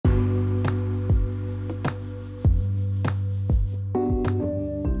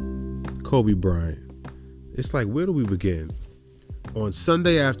Kobe Bryant. It's like, where do we begin? On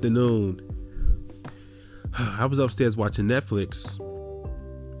Sunday afternoon, I was upstairs watching Netflix,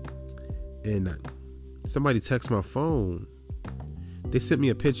 and somebody texted my phone. They sent me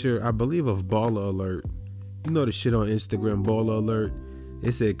a picture, I believe, of Baller Alert. You know the shit on Instagram, Baller Alert.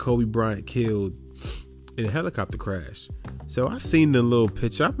 It said Kobe Bryant killed in a helicopter crash. So I seen the little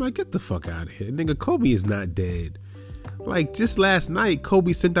picture. I'm like, get the fuck out of here. Nigga, Kobe is not dead. Like, just last night,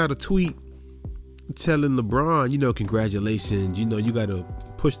 Kobe sent out a tweet telling LeBron, congratulations, you got to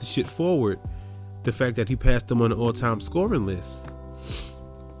push the shit forward. The fact that he passed him on the all-time scoring list.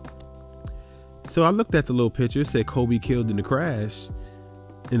 So I looked at the little picture. It said Kobe killed in the crash.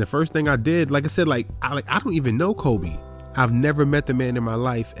 And the first thing I did, like I said, I don't even know Kobe. I've never met the man in my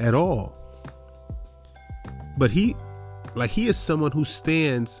life at all. But he is someone who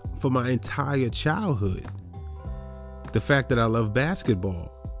stands for my entire childhood. The fact that I love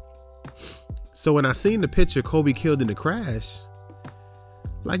basketball. So when I seen the picture, Kobe killed in the crash,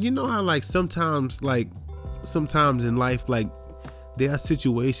 how sometimes in life, there are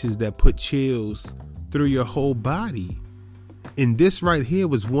situations that put chills through your whole body. And this right here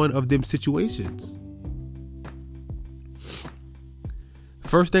was one of them situations.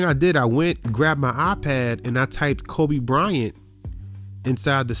 First thing I did, I went, grabbed my iPad, and I typed Kobe Bryant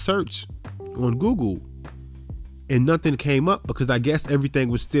inside the search on Google. And nothing came up because I guess everything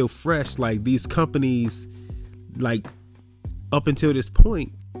was still fresh. Like, these companies, up until this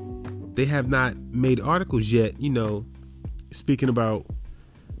point, they have not made articles yet, speaking about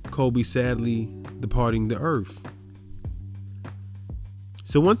Kobe sadly departing the earth.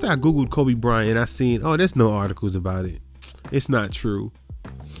 So once I Googled Kobe Bryant, I seen, there's no articles about it. It's not true.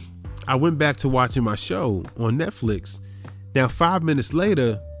 I went back to watching my show on Netflix. Now, 5 minutes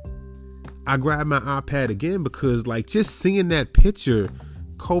later, I grabbed my iPad again because just seeing that picture,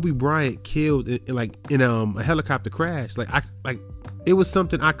 Kobe Bryant killed in a helicopter crash. It was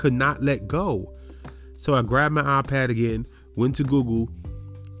something I could not let go. So I grabbed my iPad again, went to Google,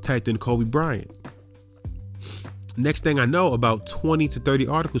 typed in Kobe Bryant. Next thing I know, about 20 to 30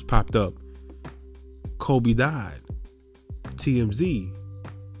 articles popped up. Kobe died. TMZ,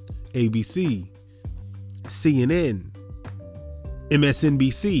 ABC, CNN,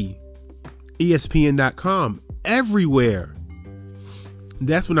 MSNBC, ESPN.com, everywhere.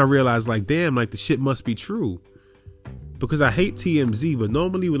 That's when I realized, damn, the shit must be true. Because I hate TMZ, but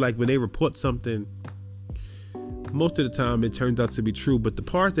normally when they report something, most of the time it turns out to be true. But the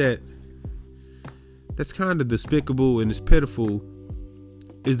part that's kind of despicable and is pitiful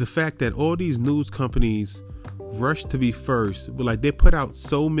is the fact that all these news companies rush to be first. But they put out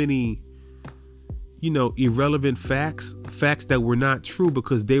so many, irrelevant facts that were not true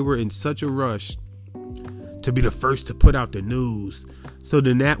because they were in such a rush to be the first to put out the news. So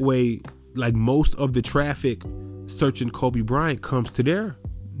then that way, most of the traffic searching Kobe Bryant comes to their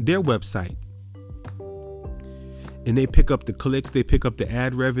website. And they pick up the clicks, they pick up the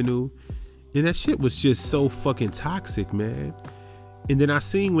ad revenue. And that shit was just so fucking toxic, man. And then I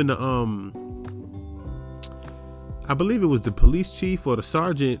seen when I believe it was the police chief or the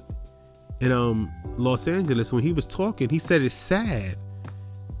sergeant in Los Angeles, when he was talking, he said it's sad.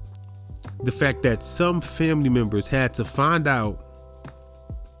 The fact that some family members had to find out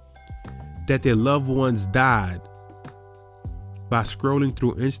that their loved ones died by scrolling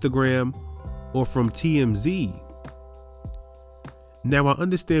through Instagram or from TMZ. Now I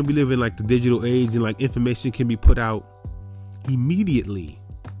understand we live in the digital age and information can be put out immediately.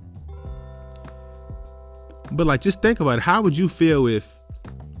 But just think about it. How would you feel if,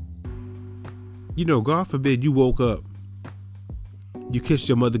 God forbid, you woke up, you kissed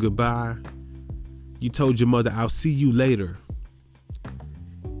your mother goodbye, you told your mother, I'll see you later.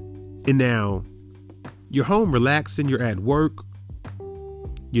 And now you're home relaxing, you're at work,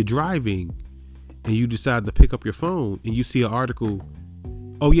 you're driving, and you decide to pick up your phone and you see an article,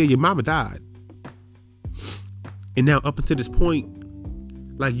 oh yeah, your mama died. And now up until this point,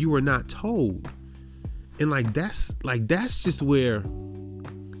 you were not told. And that's just where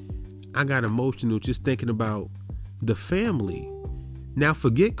I got emotional just thinking about the family. Now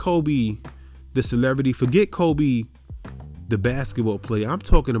forget Kobe, the celebrity, forget Kobe, the basketball player. I'm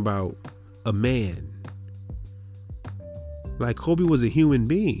talking about a man. Kobe was a human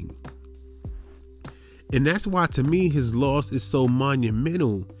being. And that's why, to me, his loss is so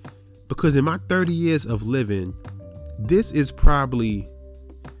monumental. Because in my 30 years of living, this is probably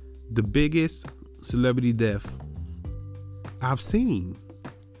the biggest celebrity death I've seen.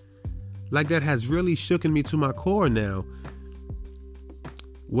 That has really shooken me to my core now.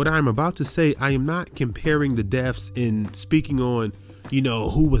 What I'm about to say, I am not comparing the deaths and speaking on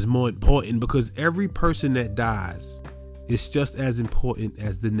who was more important, because every person that dies is just as important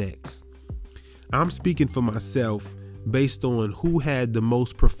as the next. I'm speaking for myself based on who had the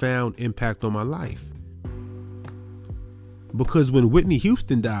most profound impact on my life. Because when Whitney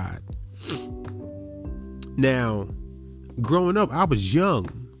Houston died, now growing up, I was young.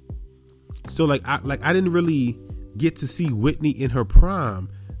 So I didn't really get to see Whitney in her prime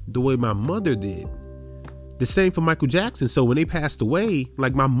the way my mother did. The same for Michael Jackson. So when they passed away,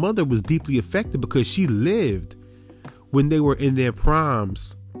 my mother was deeply affected because she lived when they were in their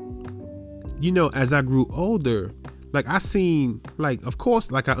primes. As I grew older, I seen, of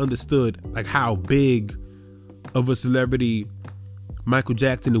course, I understood how big of a celebrity Michael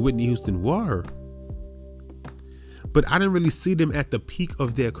Jackson and Whitney Houston were. But I didn't really see them at the peak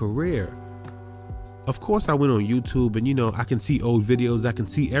of their career. Of course, I went on YouTube and, I can see old videos. I can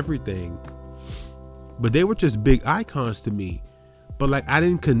see everything. But they were just big icons to me. But I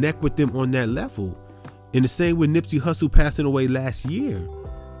didn't connect with them on that level. And the same with Nipsey Hussle passing away last year.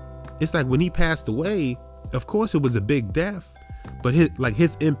 It's when he passed away, of course it was a big death, but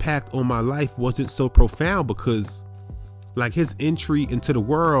his impact on my life wasn't so profound because his entry into the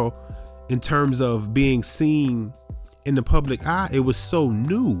world in terms of being seen in the public eye, it was so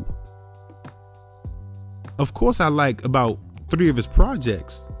new. Of course I like about 3 of his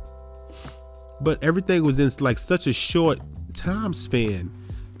projects, but everything was in such a short time span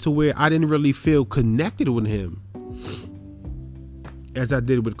to where I didn't really feel connected with him as I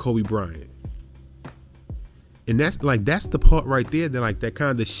did with Kobe Bryant. And that's the part right there that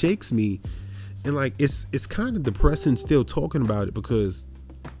kind of shakes me. And it's kind of depressing still talking about it because,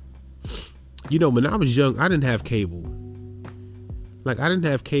 when I was young, I didn't have cable. I didn't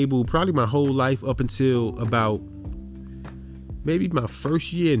have cable probably my whole life up until about maybe my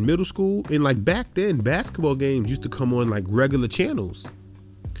first year in middle school. And back then, basketball games used to come on regular channels.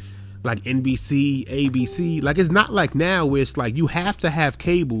 NBC, ABC. It's not like now where it's you have to have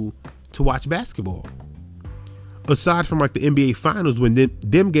cable to watch basketball. Aside from the NBA finals when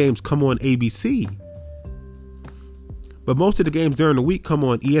them games come on ABC. But most of the games during the week come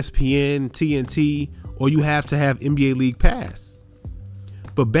on ESPN, TNT, or you have to have NBA League Pass.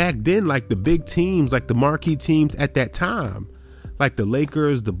 But back then, the big teams, the marquee teams at that time, the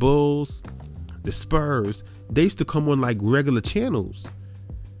Lakers, the Bulls, the Spurs, they used to come on regular channels.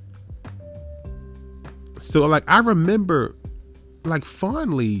 So I remember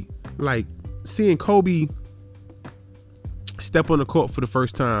fondly seeing Kobe step on the court for the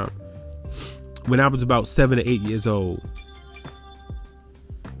first time when I was about 7 or 8 years old.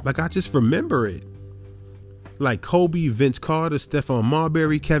 I just remember it. Kobe, Vince Carter, Stephon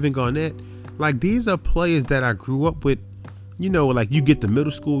Marbury, Kevin Garnett. These are players that I grew up with. You get to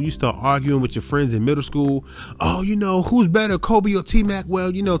middle school, you start arguing with your friends in middle school. Oh, who's better, Kobe or T-Mac?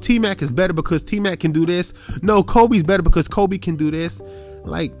 Well, T-Mac is better because T-Mac can do this. No, Kobe's better because Kobe can do this.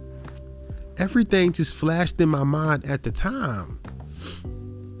 Everything just flashed in my mind at the time.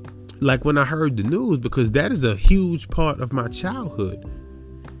 When I heard the news, because that is a huge part of my childhood.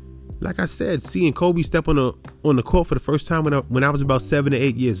 Like I said, seeing Kobe step on the court for the first time when I was about 7 or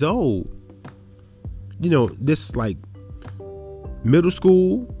 8 years old. This middle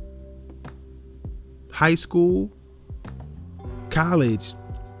school, high school, college.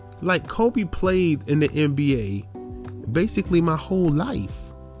 Kobe played in the NBA basically my whole life.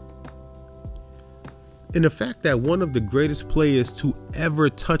 And the fact that one of the greatest players to ever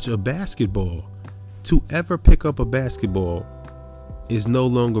touch a basketball, to ever pick up a basketball, is no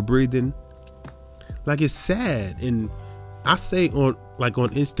longer breathing. It's sad. And I say on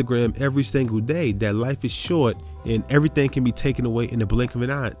Instagram every single day that life is short and everything can be taken away in the blink of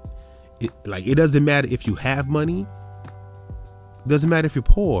an eye. It doesn't matter if you have money. It doesn't matter if you're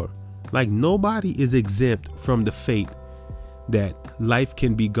poor. Nobody is exempt from the fate that life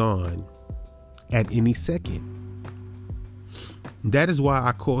can be gone at any second. That is why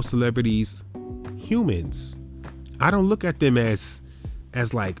I call celebrities humans. I don't look at them as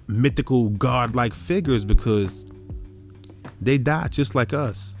mythical godlike figures because they died just like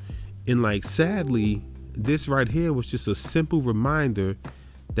us. And sadly, this right here was just a simple reminder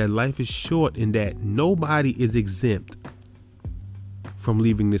that life is short and that nobody is exempt from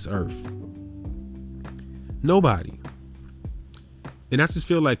leaving this earth. Nobody. And I just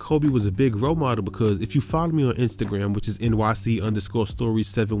feel like Kobe was a big role model because if you follow me on Instagram, which is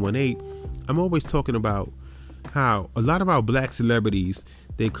NYC_stories718, I'm always talking about how a lot of our black celebrities,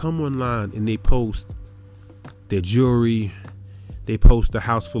 they come online and they post their jewelry, they post a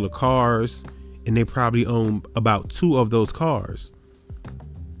house full of cars, and they probably own about 2 of those cars.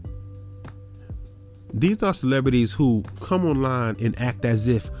 These are celebrities who come online and act as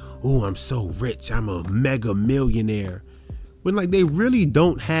if, oh, I'm so rich, I'm a mega millionaire. When like they really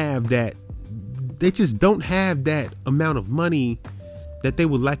don't have that. They just don't have that amount of money that they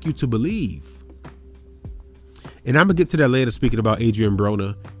would like you to believe. And I'm gonna get to that later, speaking about Adrian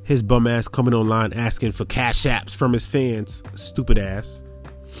Broner, his bum ass coming online asking for cash apps from his fans. Stupid ass.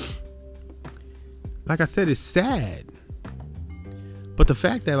 Like I said, it's sad. But the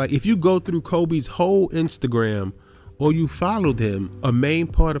fact that like if you go through Kobe's whole Instagram or you followed him, a main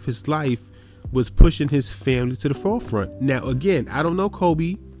part of his life was pushing his family to the forefront. Now again, I don't know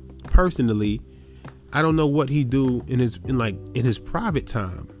Kobe personally. I don't know what he do in his private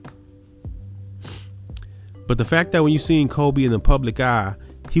time. But the fact that when you seen Kobe in the public eye,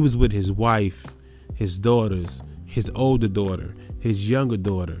 he was with his wife, his daughters, his older daughter, his younger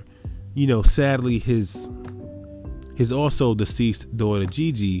daughter. You know, sadly his also deceased daughter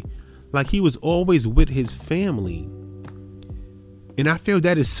Gigi. Like he was always with his family. And I feel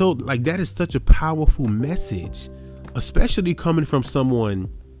that is such a powerful message, especially coming from someone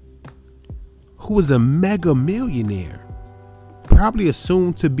who is a mega millionaire, probably a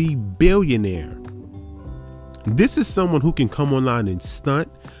soon to be billionaire. This is someone who can come online and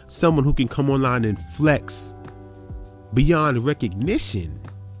stunt, someone who can come online and flex beyond recognition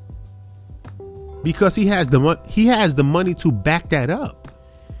because he has the money to back that up.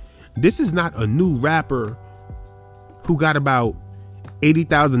 This is not a new rapper who got about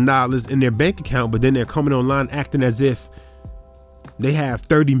 $80,000 in their bank account, but then they're coming online acting as if they have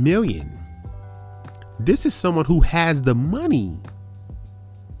 30 million. This is someone who has the money,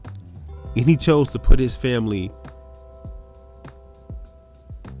 and he chose to put his family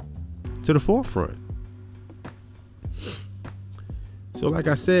to the forefront. So like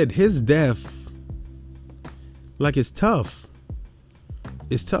I said, his death, like it's tough.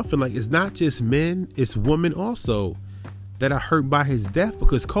 It's tough, and like it's not just men, it's women also that are hurt by his death,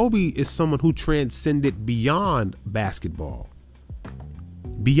 because Kobe is someone who transcended beyond basketball.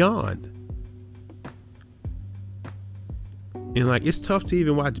 Beyond. And like it's tough to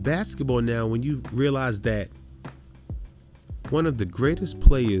even watch basketball now when you realize that one of the greatest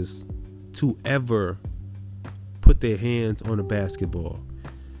players to ever put their hands on a basketball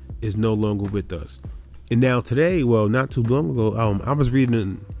is no longer with us. And now today, well, not too long ago, I was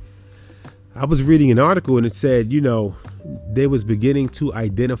reading an article, and it said, you know, they was beginning to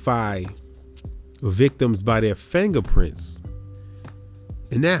identify victims by their fingerprints.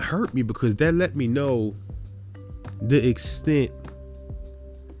 And that hurt me because that let me know the extent,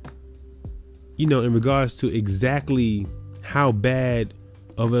 you know, in regards to exactly how bad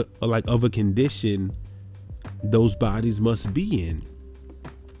of a condition those bodies must be in.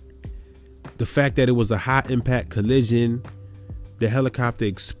 The fact that it was a high impact collision, the helicopter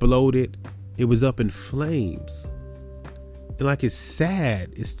exploded, it was up in flames. And like it's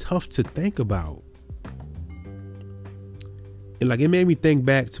sad, it's tough to think about. And like it made me think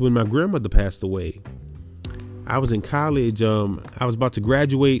back to when my grandmother passed away. I was in college. I was about to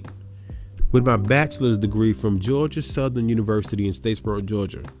graduate with my bachelor's degree from Georgia Southern University in Statesboro,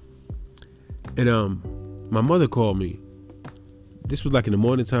 Georgia. And my mother called me. This was like in the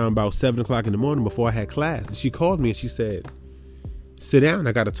morning time, about 7 o'clock in the morning before I had class. And she called me and she said, "Sit down,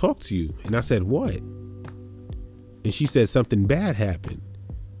 I got to talk to you." And I said, "What?" And she said, "Something bad happened."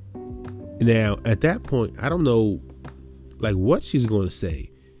 Now, at that point, I don't know like what she's going to say.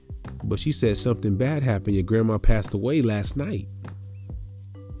 But she said, "Something bad happened. Your grandma passed away last night."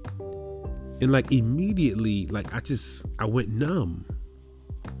 And like immediately, like I went numb.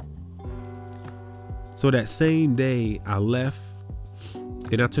 So that same day I left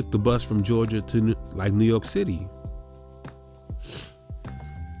and I took the bus from Georgia to New York City.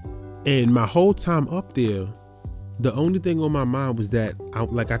 And my whole time up there, the only thing on my mind was that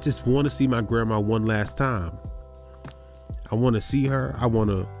I just want to see my grandma one last time. I want to see her. I want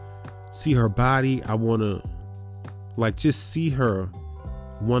to see her body. I want to just see her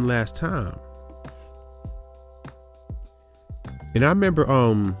one last time. And I remember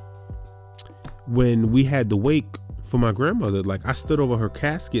when we had the wake for my grandmother, like I stood over her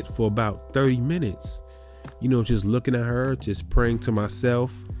casket for about 30 minutes, you know, just looking at her, just praying to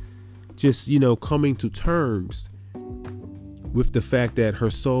myself, just, you know, coming to terms with the fact that her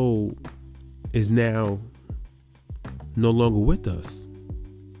soul is now no longer with us.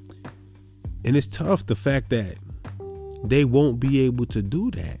 And it's tough, the fact that they won't be able to do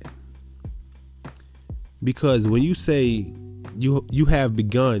that. Because when you say you have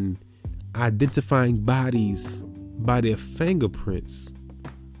begun identifying bodies by their fingerprints,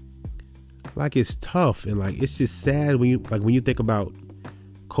 like it's tough, and like it's just sad when you think about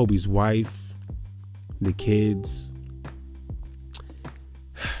Kobe's wife, the kids,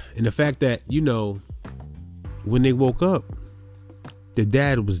 and the fact that, you know, when they woke up, the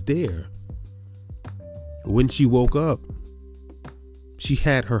dad was there. When she woke up, she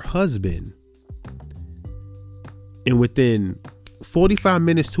had her husband. And within 45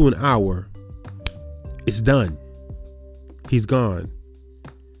 minutes to an hour, it's done. He's gone.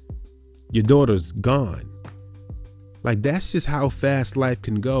 Your daughter's gone. Like, that's just how fast life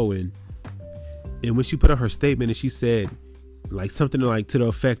can go. And when she put out her statement and she said like something like to the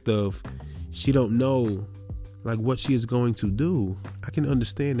effect of she don't know like what she is going to do, I can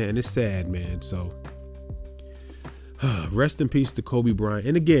understand that. And it's sad, man. So rest in peace to Kobe Bryant.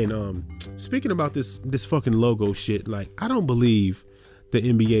 And again, speaking about this fucking logo shit, like, I don't believe the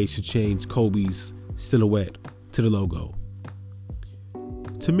NBA should change Kobe's silhouette to the logo.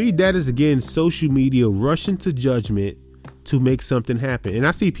 To me, that is, again, social media rushing to judgment to make something happen. And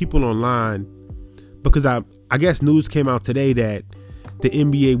I see people online, because I guess news came out today that the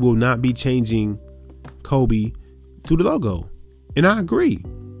NBA will not be changing Kobe to the logo. And I agree,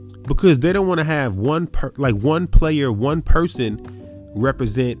 because they don't want to have one player, one person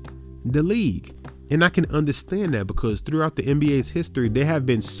represent the league. And I can understand that, because throughout the NBA's history, there have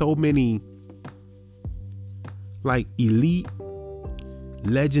been so many like elite,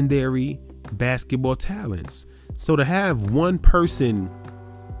 legendary basketball talents. So to have one person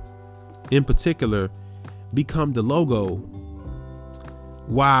in particular become the logo,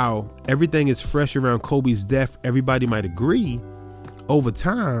 while everything is fresh around Kobe's death, everybody might agree, over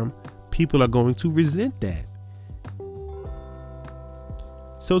time, people are going to resent that.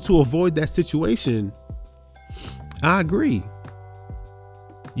 So to avoid that situation, I agree.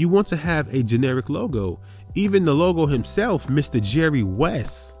 You want to have a generic logo. Even the logo himself, Mr. Jerry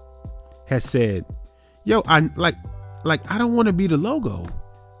West, has said, yo, I don't want to be the logo.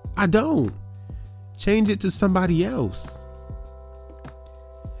 I don't. Change it to somebody else.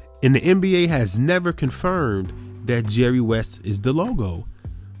 And the NBA has never confirmed that Jerry West is the logo.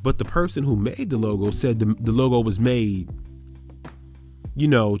 But the person who made the logo said the logo was made, you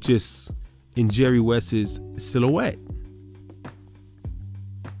know, just in Jerry West's silhouette.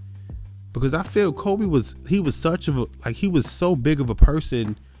 Because I feel Kobe was so big of a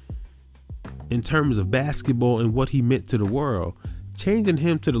person in terms of basketball and what he meant to the world. Changing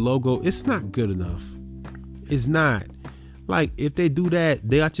him to the logo, it's not good enough. It's not. Like, if they do that,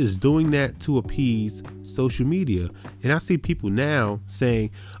 they are just doing that to appease social media. And I see people now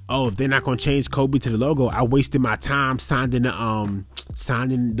saying, oh, if they're not going to change Kobe to the logo, I wasted my time signing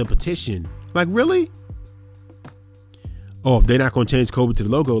the petition. Like, really? Oh, if they're not going to change Kobe to the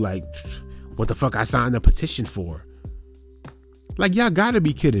logo, like, what the fuck I signed the petition for? Like, y'all gotta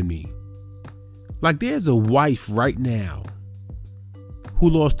be kidding me. Like, there's a wife right now who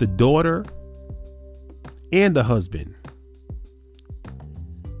lost a daughter and a husband.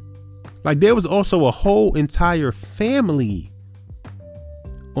 Like, there was also a whole entire family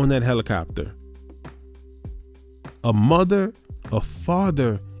on that helicopter. A mother, a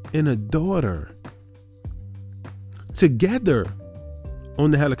father, and a daughter together on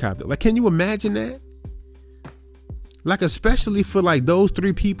the helicopter. Like, can you imagine that? Like, especially for like those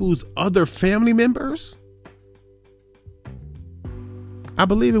three people's other family members. I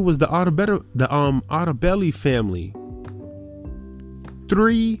believe it was the Ottobelli family.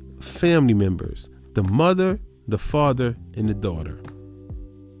 3 family members: the mother, the father, and the daughter.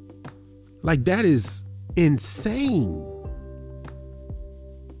 Like, that is insane.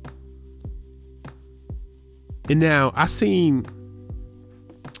 And now I seen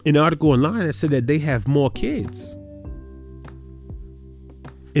an article online that said that they have more kids.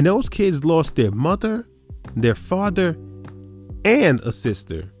 And those kids lost their mother, their father, and a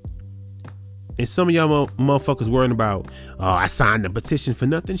sister. And some of y'all motherfuckers worrying about, oh, I signed the petition for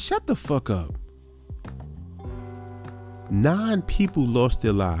nothing. Shut the fuck up. 9 people lost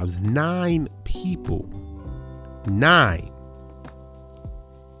their lives. 9 people. 9.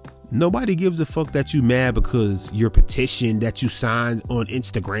 Nobody gives a fuck that you mad because your petition that you signed on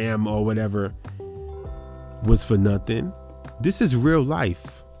Instagram or whatever was for nothing. This is real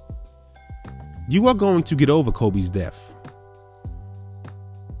life. You are going to get over Kobe's death,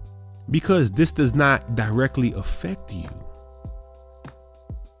 because this does not directly affect you.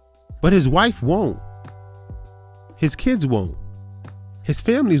 But his wife won't. His kids won't. His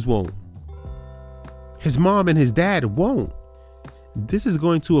families won't. His mom and his dad won't. This is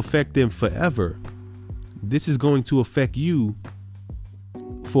going to affect them forever. This is going to affect you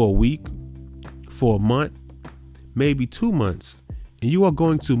for a week, for a month, maybe 2 months. And you are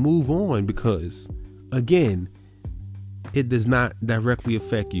going to move on because, again, it does not directly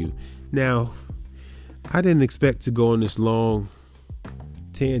affect you. Now, I didn't expect to go on this long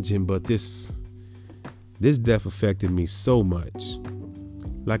tangent, but this death affected me so much.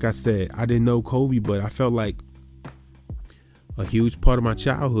 Like I said, I didn't know Kobe, but I felt like a huge part of my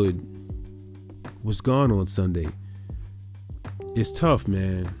childhood was gone on Sunday. It's tough,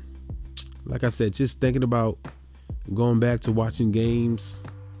 man. Like I said, just thinking about going back to watching games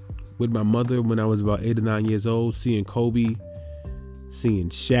with my mother when I was about 8 or 9 years old, seeing Kobe, seeing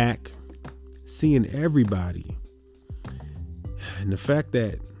Shaq, seeing everybody. And the fact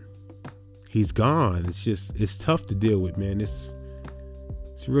that he's gone, it's tough to deal with, man. It's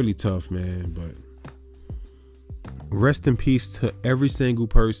really tough, man. But rest in peace to every single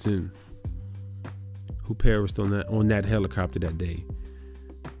person who perished on that helicopter that day.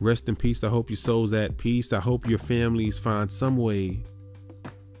 Rest in peace. I hope your soul's at peace. I hope your families find some way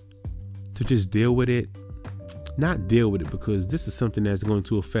to just deal with it. Not deal with it, because this is something that's going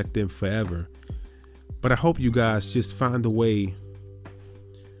to affect them forever. But I hope you guys just find a way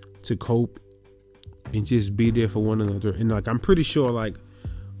to cope and just be there for one another. And like, I'm pretty sure like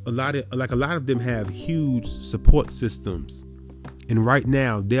a lot of them have huge support systems, and right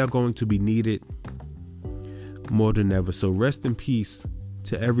now they're going to be needed more than ever. So rest in peace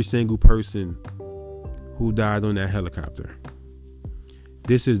to every single person who died on that helicopter.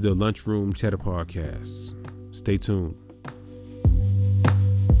 This is the Lunchroom Cheddar Podcast. Stay tuned.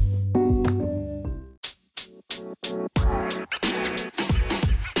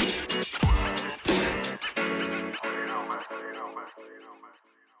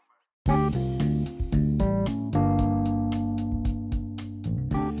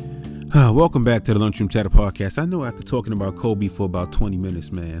 Welcome back to the Lunchroom Chatter Podcast. I know after talking about Kobe for about 20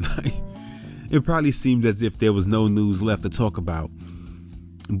 minutes, man, it probably seemed as if there was no news left to talk about.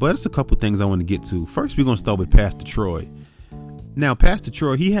 But it's a couple things I want to get to. First, we're going to start with Pastor Troy. Now, Pastor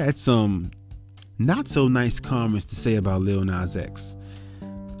Troy, he had some not so nice comments to say about Lil Nas X.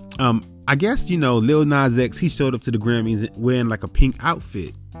 I guess, Lil Nas X, he showed up to the Grammys wearing like a pink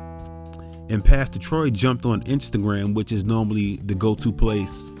outfit. And Pastor Troy jumped on Instagram, which is normally the go-to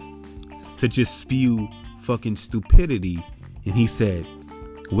place to just spew fucking stupidity. And he said,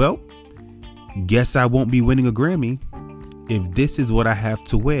 well, guess I won't be winning a Grammy if this is what I have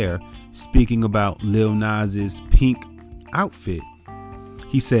to wear. Speaking about Lil Nas's pink outfit,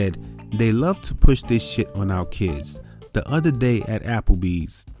 he said, they love to push this shit on our kids. The other day at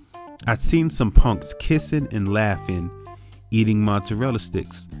Applebee's, I'd seen some punks kissing and laughing, eating mozzarella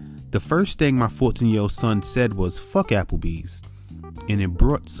sticks. The first thing my 14-year-old son said was, fuck Applebee's. And it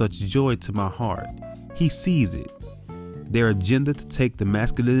brought such joy to my heart. He sees it. Their agenda to take the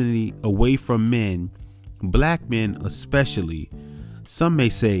masculinity away from men, black men especially. Some may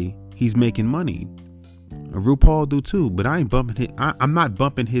say he's making money. RuPaul do too, but I'm not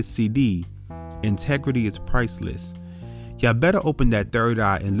bumping his CD. Integrity is priceless. Y'all better open that third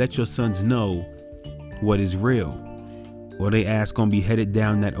eye and let your sons know what is real, or they ass gonna be headed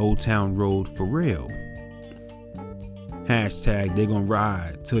down that Old Town Road for real. Hashtag they gonna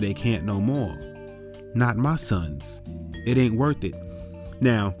ride till they can't no more. Not my sons. It ain't worth it.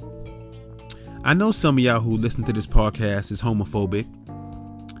 Now, I know some of y'all who listen to this podcast is homophobic,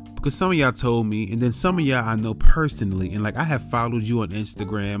 because some of y'all told me, and then some of y'all I know personally, and like I have followed you on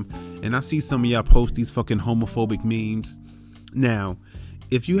Instagram, and I see some of y'all post these fucking homophobic memes. Now,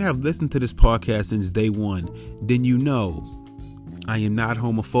 if you have listened to this podcast since day one, then you know I am not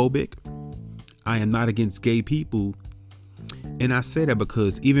homophobic. I am not against gay people. And I say that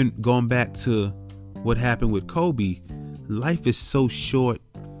because even going back to what happened with Kobe, life is so short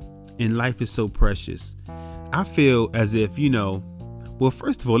and life is so precious. I feel as if, well,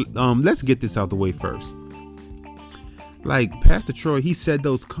 first of all, let's get this out the way first. Like Pastor Troy, he said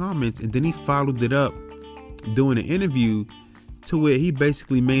those comments and then he followed it up doing an interview to where he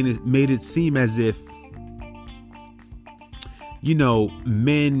basically made it seem as if,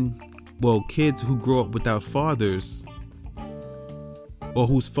 kids who grow up without fathers, or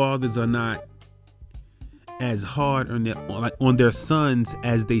whose fathers are not as hard on their sons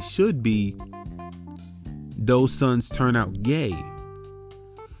as they should be, those sons turn out gay.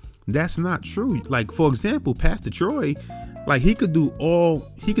 That's not true. Like, for example, Pastor Troy, like he could do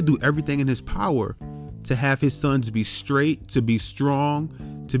everything in his power to have his sons be straight, to be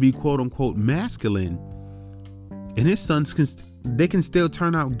strong, to be quote unquote masculine, and his sons can still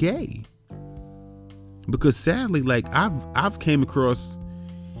turn out gay. Because sadly, like I've came across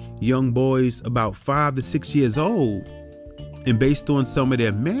young boys about 5 to 6 years old, and based on some of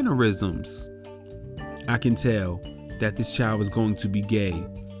their mannerisms, I can tell that this child was going to be gay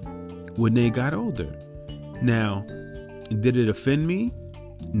when they got older. Now, did it offend me?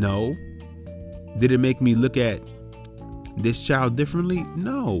 No. Did it make me look at this child differently?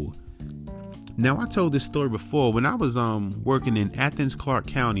 No. Now, I told this story before. When I was working in Athens, Clarke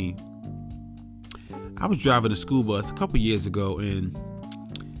County, I was driving a school bus a couple years ago, and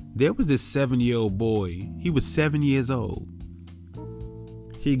there was this 7-year-old boy. He was 7 years old.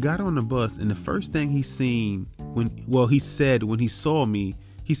 He got on the bus, and the first thing he said when he saw me,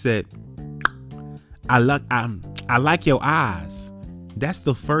 he said, I like your eyes. That's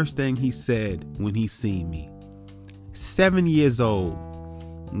the first thing he said when he seen me. 7 years old,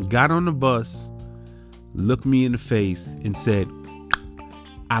 got on the bus, looked me in the face, and said,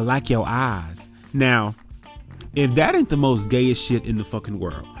 I like your eyes. Now, if that ain't the most gayest shit in the fucking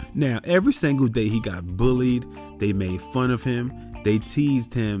world. Now, every single day he got bullied. They made fun of him. They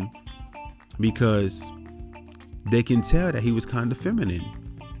teased him because they can tell that he was kind of feminine.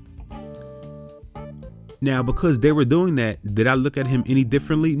 Now, because they were doing that, did I look at him any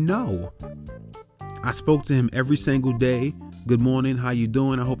differently? No. I spoke to him every single day. Good morning. How you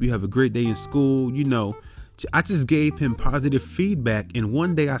doing? I hope you have a great day in school. You know, I just gave him positive feedback. And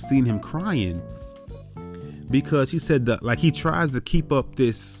one day I seen him crying because he said that, like, he tries to keep up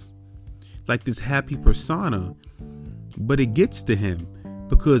this happy persona, but it gets to him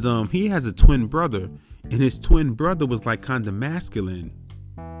because he has a twin brother, and his twin brother was like kind of masculine.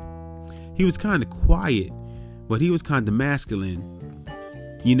 He was kind of quiet, but he was kind of masculine,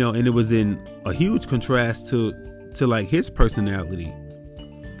 you know, and it was in a huge contrast to like his personality.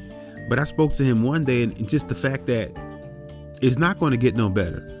 But I spoke to him one day, and just the fact that it's not going to get no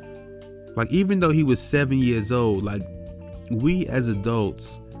better. Like, even though he was 7 years old, like, we as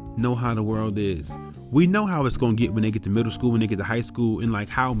adults know how the world is. We know how it's going to get when they get to middle school, when they get to high school, and like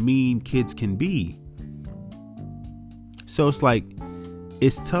how mean kids can be. So it's like,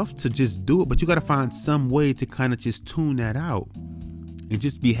 it's tough to just do it, but you got to find some way to kind of just tune that out and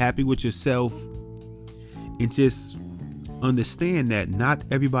just be happy with yourself and just understand that not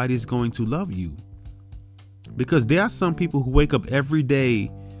everybody is going to love you, because there are some people who wake up every day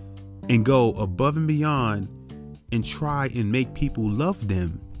and go above and beyond and try and make people love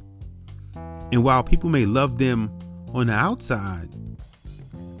them. And while people may love them on the outside,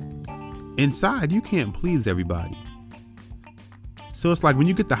 inside you can't please everybody. So it's like when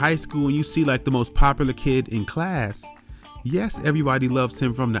you get to high school and you see like the most popular kid in class, yes, everybody loves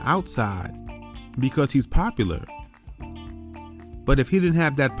him from the outside because he's popular. But if he didn't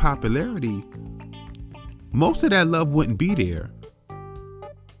have that popularity, most of that love wouldn't be there.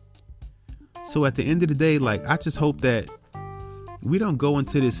 So at the end of the day, like, I just hope that we don't go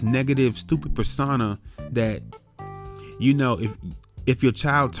into this negative, stupid persona that, you know, if your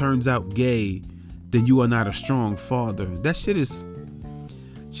child turns out gay, then you are not a strong father. That shit is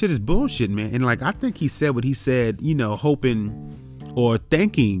bullshit, man. And like, I think he said what he said, you know, hoping or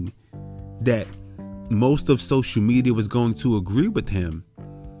thinking that most of social media was going to agree with him.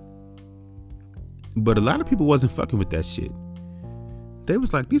 But a lot of people wasn't fucking with that shit. They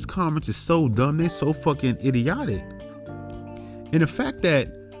was like, these comments are so dumb. They're so fucking idiotic. And the fact that,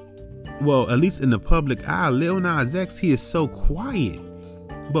 well, at least in the public eye, Lil Nas X, he is so quiet.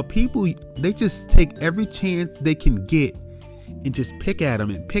 But people, they just take every chance they can get and just pick at him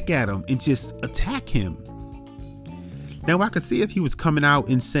and just attack him. Now, I could see if he was coming out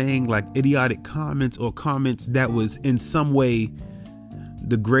and saying like idiotic comments or comments that was in some way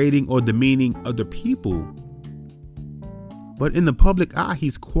degrading or demeaning other people. But in the public eye,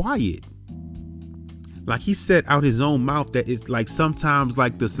 he's quiet. Like, he said out his own mouth that it's like sometimes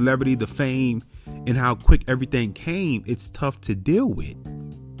like the celebrity, the fame, and how quick everything came, it's tough to deal with.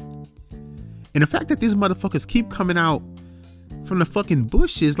 And the fact that these motherfuckers keep coming out from the fucking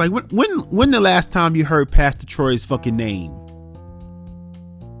bushes, like when the last time you heard Pastor Troy's fucking name?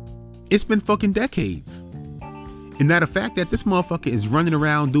 It's been fucking decades. And now the fact that this motherfucker is running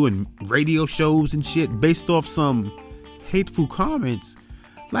around doing radio shows and shit based off some hateful comments,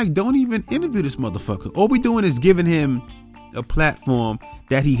 like, don't even interview this motherfucker. All we doing is giving him a platform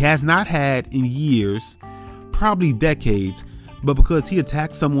that he has not had in years, probably decades, but because he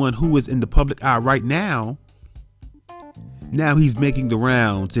attacked someone who is in the public eye right now, now he's making the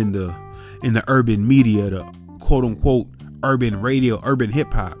rounds in the urban media, the quote unquote urban radio, urban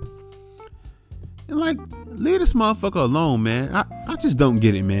hip hop. And like, leave this motherfucker alone, man. I just don't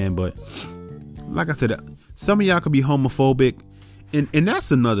get it, man. But like I said, some of y'all could be homophobic. And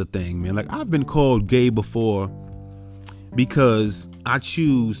that's another thing, man. Like, I've been called gay before because I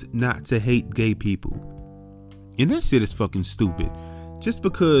choose not to hate gay people. And that shit is fucking stupid. Just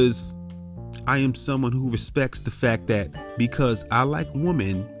because I am someone who respects the fact that because I like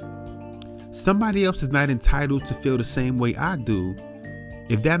women, somebody else is not entitled to feel the same way I do.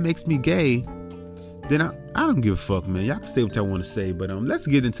 If that makes me gay, then I don't give a fuck, man. Y'all can say what y'all want to say, but let's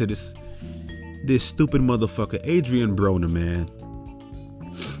get into this stupid motherfucker, Adrian Broner, man.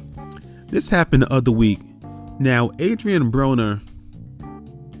 This happened the other week. Now, Adrian Broner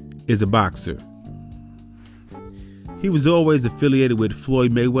is a boxer. He was always affiliated with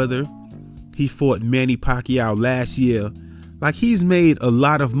Floyd Mayweather. He fought Manny Pacquiao last year. Like, he's made a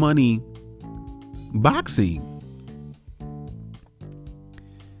lot of money boxing.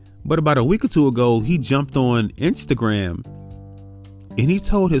 But about a week or two ago, he jumped on Instagram and he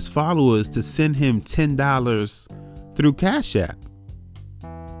told his followers to send him $10 through Cash App.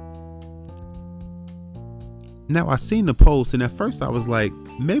 Now, I seen the post, and at first I was like,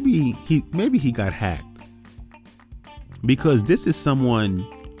 maybe he got hacked, because this is someone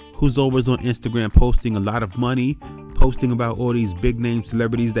who's always on Instagram posting a lot of money, posting about all these big name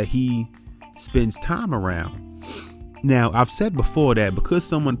celebrities that he spends time around. Now, I've said before that because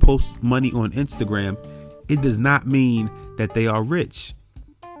someone posts money on Instagram, it does not mean that they are rich.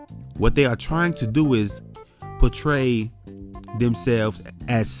 What they are trying to do is portray themselves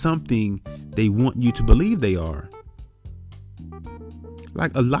as something they want you to believe they are.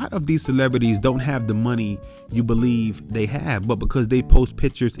 Like, a lot of these celebrities don't have the money you believe they have, but because they post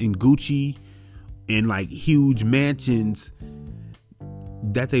pictures in Gucci and like huge mansions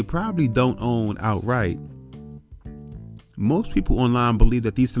that they probably don't own outright, most people online believe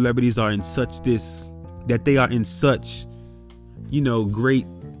that these celebrities are in such, great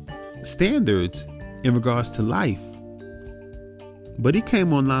standards in regards to life. But he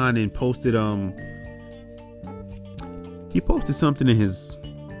came online and posted something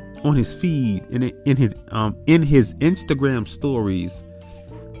on his feed in his Instagram stories,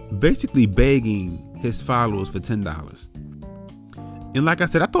 basically begging his followers for $10. And like I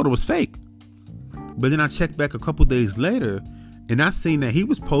said, I thought it was fake. But then I checked back a couple days later and I seen that he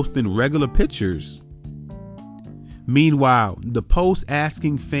was posting regular pictures. Meanwhile, the post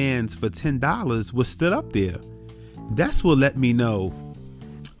asking fans for $10 was still up there. That's what let me know,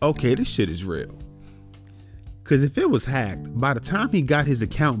 okay, this shit is real. Because if it was hacked, by the time he got his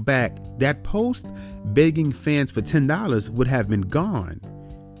account back, that post begging fans for $10 would have been gone.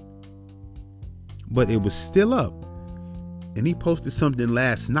 But it was still up. And he posted something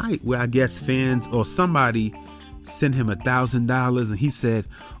last night where I guess fans or somebody sent him $1,000 and he said,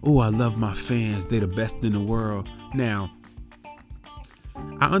 "Oh, I love my fans. They're the best in the world." Now,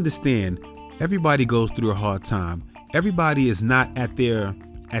 I understand everybody goes through a hard time. Everybody is not at their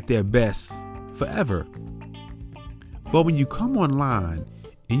best forever. But when you come online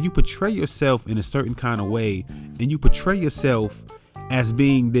and you portray yourself in a certain kind of way, and you portray yourself as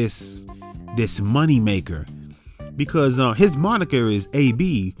being this money maker, because his moniker is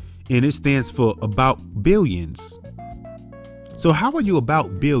AB and it stands for about billions. So how are you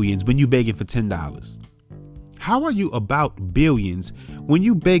about billions when you begging for $10? How are you about billions when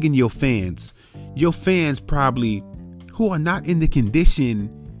you begging your fans probably who are not in the condition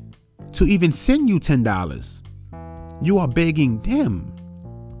to even send you $10? You are begging them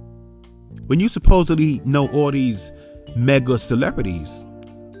when you supposedly know all these mega celebrities.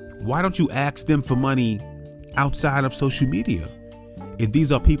 Why don't you ask them for money outside of social media? If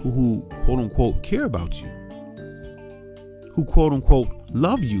these are people who quote unquote care about you, who quote unquote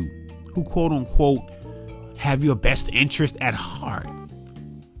love you, who quote unquote have your best interest at heart.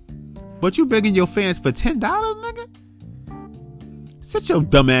 But you begging your fans for $10, nigga? Sit your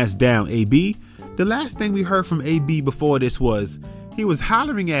dumb ass down, AB. The last thing we heard from AB before this was he was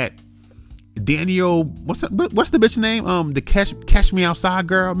hollering at Daniel. What's the bitch name? The Cash Me Outside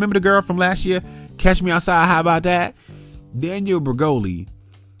girl. Remember the girl from last year? Cash Me Outside. How about that? Daniel Bergoli.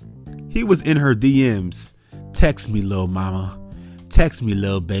 He was in her DMs. Text me, little mama. Text me,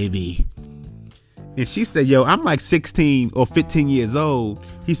 little baby. And she said, "Yo, I'm like 16 or 15 years old."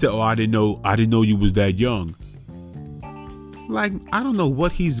 He said, "Oh, I didn't know you was that young." Like, I don't know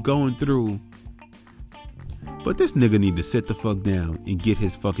what he's going through, but this nigga need to sit the fuck down and get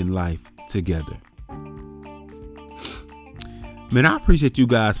his fucking life together. Man, I appreciate you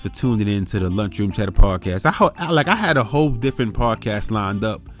guys for tuning in to the Lunchroom Chatter podcast. I had a whole different podcast lined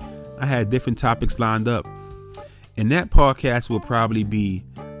up. I had different topics lined up, and that podcast will probably be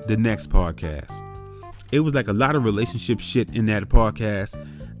the next podcast. It was like a lot of relationship shit in that podcast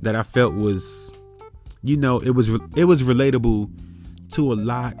that I felt was, it was relatable to a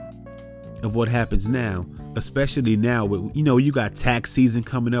lot of what happens now, especially now with, you got tax season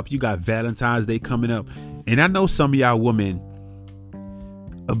coming up, you got Valentine's Day coming up, and I know some of y'all women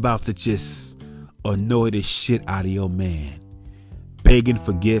about to just annoy the shit out of your man, begging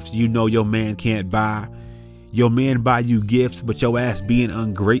for gifts. Your man can't buy. Your man buy you gifts, but your ass being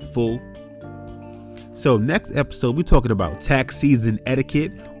ungrateful. So next episode, we're talking about tax season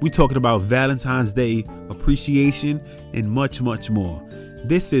etiquette. We're talking about Valentine's Day appreciation and much, much more.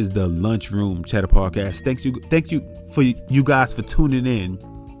 This is the Lunchroom Chatter Podcast. Thank you for you guys for tuning in.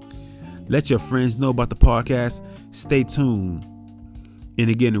 Let your friends know about the podcast. Stay tuned.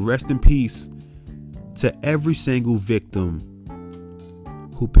 And again, rest in peace to every single victim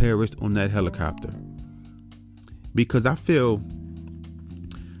who perished on that helicopter. Because I feel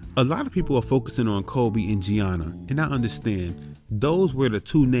a lot of people are focusing on Kobe and Gianna. And I understand those were the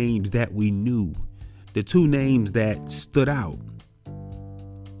two names that we knew. The two names that stood out.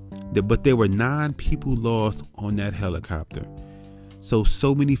 But there were 9 people lost on that helicopter. So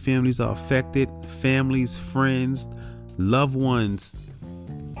many families are affected. Families, friends, loved ones.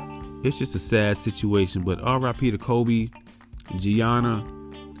 It's just a sad situation. But R.I.P. to Kobe, Gianna,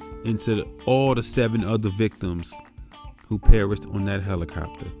 and to all the 7 other victims who perished on that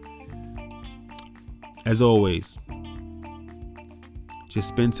helicopter. As always, just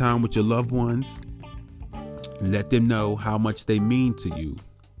spend time with your loved ones. Let them know how much they mean to you.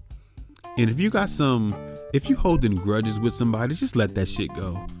 And if you're holding grudges with somebody, just let that shit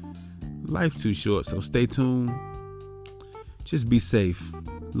go. Life's too short, so stay tuned. Just be safe.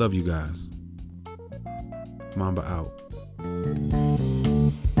 Love you guys. Mamba out.